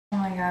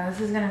god,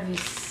 this is gonna be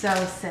so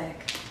sick.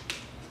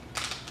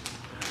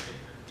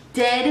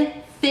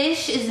 Dead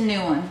fish is a new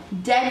one.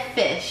 Dead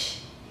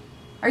fish.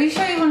 Are you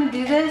sure you want to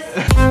do this?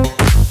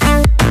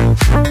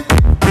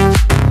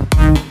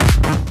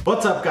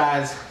 What's up,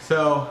 guys?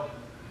 So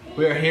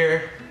we are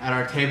here at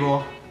our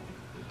table.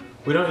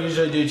 We don't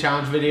usually do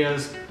challenge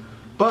videos,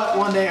 but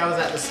one day I was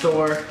at the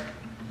store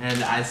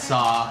and I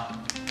saw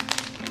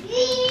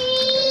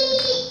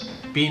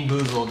Being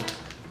Boozled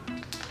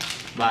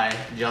by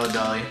Jelly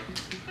Belly.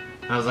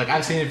 And I was like,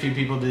 I've seen a few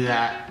people do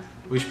that.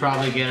 We should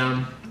probably get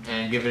them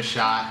and give it a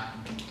shot.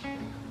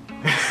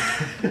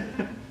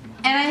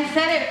 And I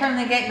said it from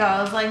the get-go.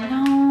 I was like,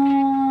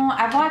 no.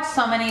 I've watched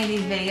so many of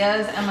these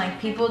videos and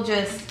like people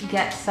just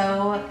get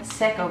so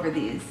sick over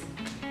these.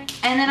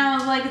 And then I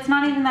was like, it's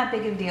not even that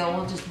big of a deal.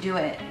 We'll just do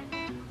it.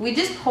 We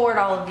just poured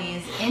all of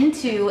these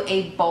into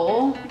a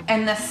bowl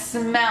and the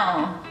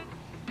smell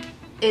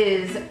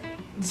is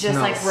just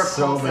like repulsive.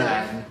 So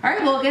bad. All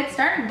right, we'll get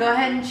started. Go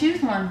ahead and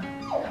choose one.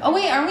 Oh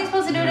wait, aren't we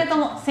supposed to do it at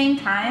the same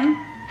time?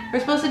 We're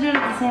supposed to do it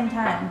at the same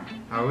time.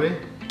 Are we?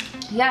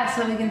 Yeah,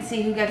 so we can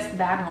see who gets the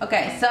bad one.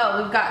 Okay,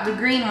 so we've got the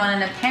green one,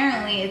 and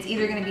apparently it's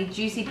either gonna be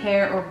juicy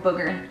pear or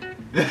booger.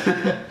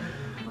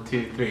 1,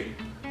 2, 3.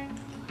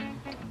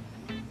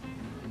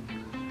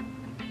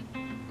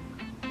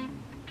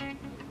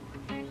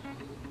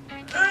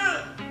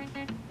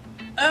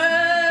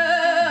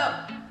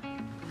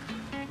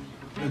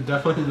 It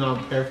definitely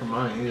not pear for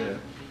mine either.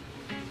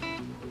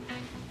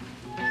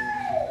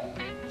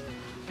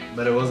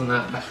 But it wasn't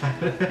that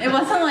bad. It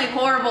wasn't like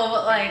horrible,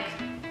 but like,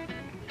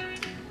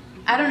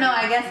 I don't know,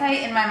 I guess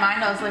in my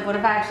mind I was like, what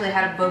if I actually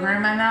had a booger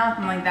in my mouth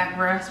and like that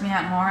grossed me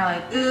out more,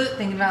 like,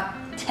 thinking about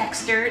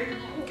texture.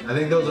 I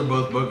think those are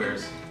both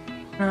boogers.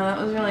 No, that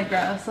was really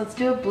gross. Let's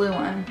do a blue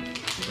one.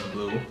 A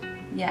blue?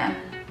 Yeah.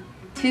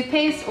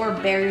 Toothpaste or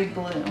berry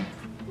blue?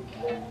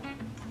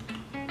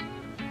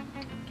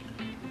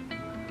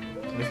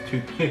 It's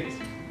toothpaste.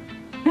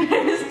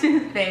 It's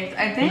toothpaste,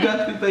 I think. You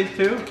got toothpaste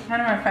too?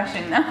 Kind of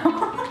refreshing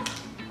though.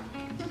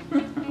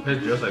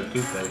 It's just like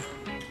toothpaste.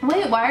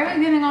 Wait, why are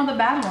we getting all the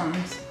bad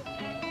ones?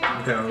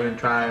 Okay, we're gonna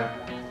try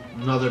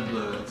another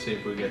blue. Let's see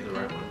if we get the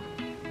right one.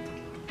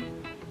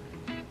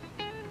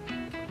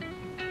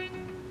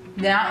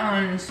 That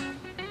one's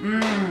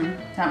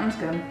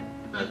good.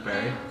 That's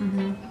berry?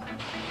 Mm-hmm.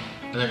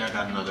 I think I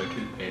got another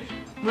toothpaste.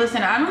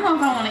 Listen, I don't know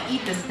if I want to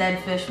eat this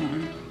dead fish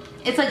one.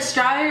 It's like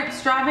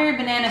strawberry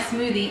banana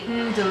smoothie.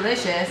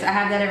 Delicious. I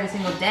have that every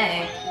single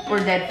day. Or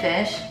dead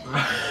fish.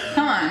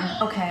 Come on.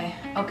 Okay.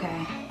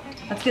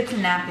 Let's get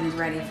some napkins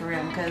ready for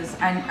real, because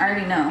I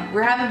already know.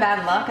 We're having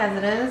bad luck as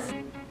it is.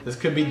 This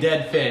could be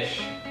dead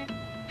fish.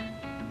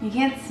 You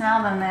can't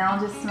smell them. They all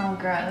just smell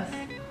gross.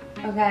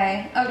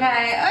 Okay. It's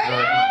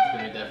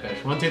gonna be dead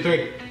fish. 1, 2,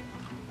 3.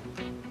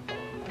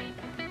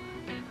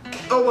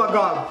 Oh my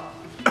god.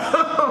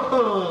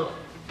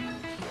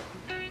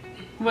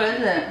 What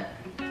is it?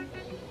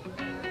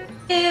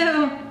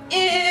 Ew.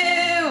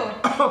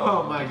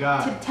 Oh my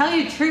god. To tell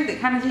you the truth, it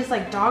kind of tastes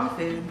like dog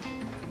food.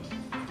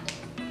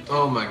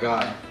 Oh my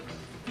god.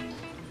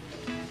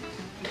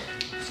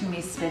 Just gonna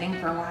be spitting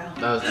for a while.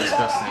 That was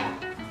disgusting.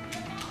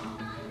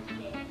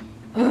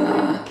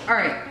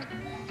 Alright.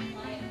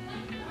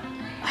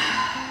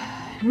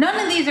 None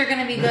of these are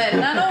gonna be good,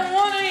 and I don't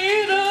wanna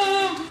eat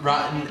them!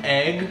 Rotten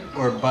egg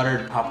or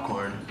buttered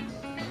popcorn?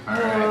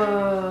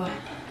 Alright.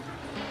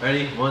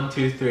 Ready? 1,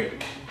 2, 3.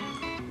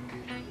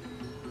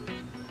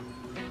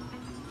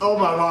 Oh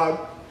my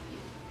god.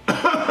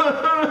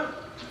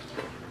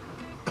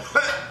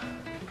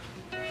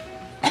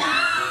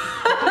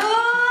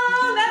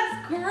 Oh, that's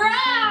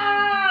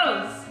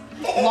gross!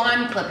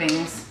 Lawn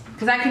clippings.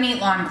 Because I can eat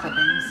lawn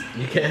clippings.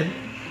 You can?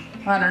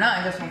 Well, I don't know,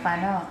 I guess we'll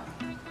find out.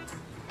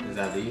 Is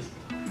that these?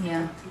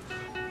 Yeah.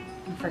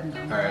 I'm freaking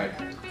going. Alright.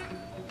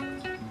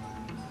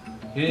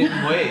 You didn't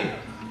even wait.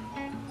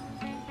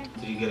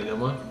 Did you get a good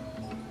one?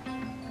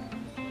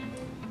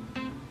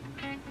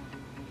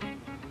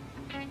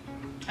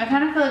 I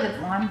kind of feel like it's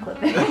lawn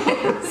clippings.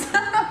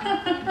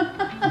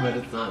 But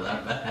it's not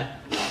that bad.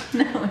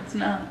 No, it's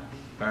not.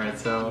 Alright,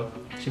 so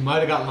she might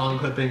have got lawn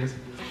clippings.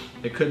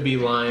 It could be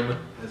lime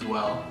as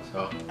well,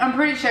 so. I'm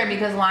pretty sure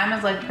because lime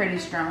is like pretty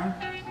strong.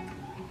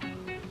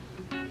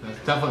 That's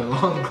definitely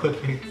lawn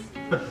clippings.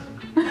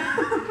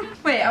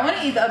 Wait, I want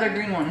to eat the other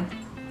green one.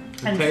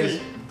 And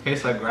see.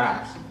 Tastes like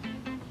grass.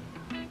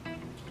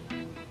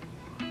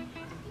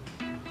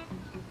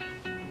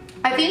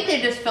 I think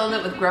they just filled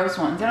it with gross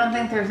ones. I don't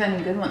think there's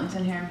any good ones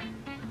in here.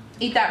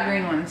 Eat that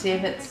green one, see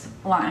if it's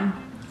lime.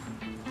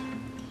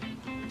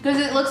 Because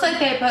it looks like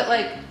they put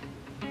like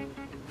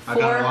 4. I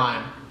got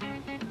lime.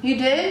 You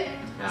did?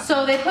 Yeah.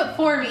 So they put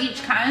 4 of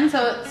each kind,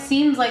 so it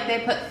seems like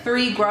they put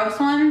 3 gross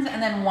ones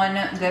and then 1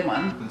 good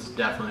one. That's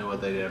definitely what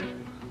they did.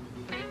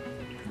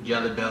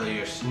 Jelly Belly,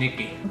 you're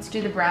sneaky. Let's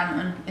do the brown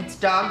one. It's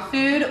dog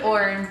food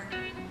or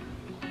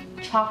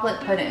chocolate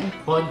pudding.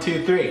 1,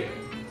 2, 3.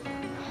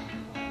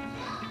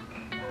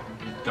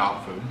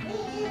 Dog food.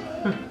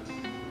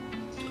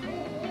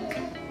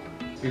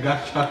 You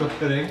got chocolate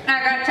pudding?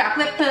 I got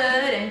chocolate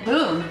pudding.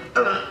 Boom.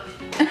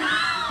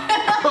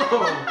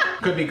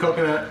 could be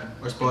coconut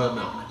or spoiled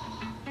milk.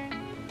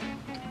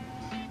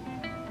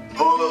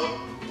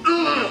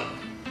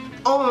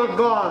 Oh my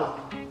god.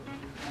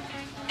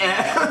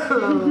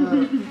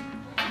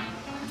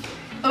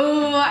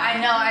 Oh, I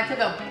know.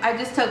 I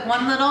just took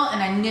one little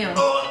and I knew.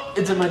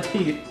 It's in my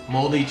teeth.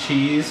 Moldy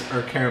cheese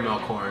or caramel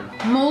corn?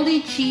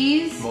 Moldy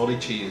cheese? Moldy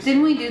cheese.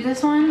 Didn't we do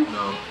this one?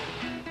 No.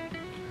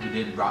 We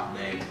did rotten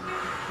egg.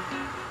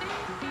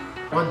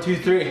 1, 2,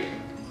 3.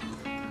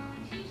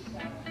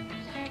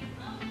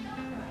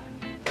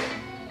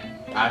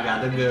 I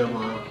got the good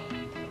one.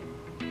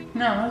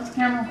 No, that's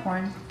caramel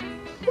corn.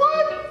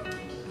 What?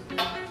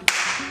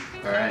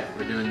 All right,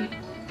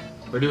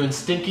 we're doing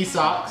stinky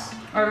socks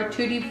Or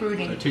tutti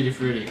frutti. or tutti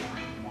frutti.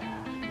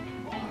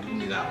 Give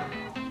me that one.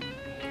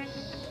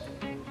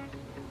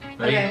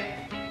 Ready?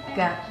 Okay.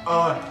 Yeah.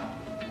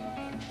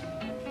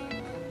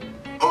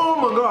 Oh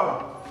my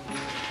god.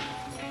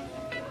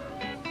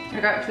 I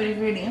got tutti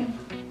frutti.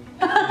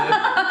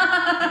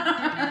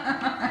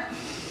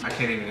 I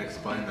can't even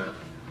explain that.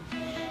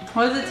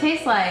 What does it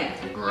taste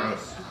like?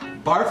 Gross.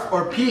 Barf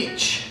or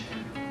peach?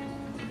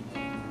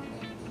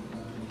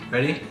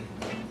 Ready?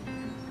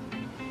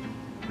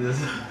 This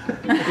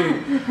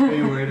are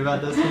you worried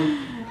about this one?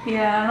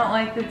 Yeah, I don't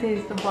like the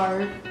taste of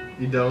barf.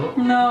 You don't?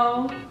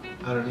 No.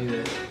 I don't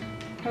either.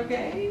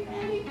 Okay,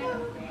 ready,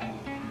 go.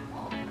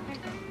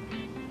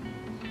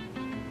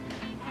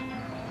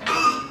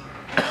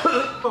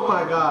 Oh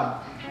my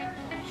god.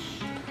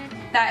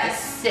 That is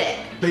sick.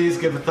 Please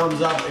give a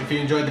thumbs up if you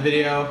enjoyed the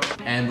video,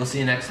 and we'll see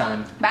you next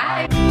time.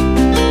 Bye.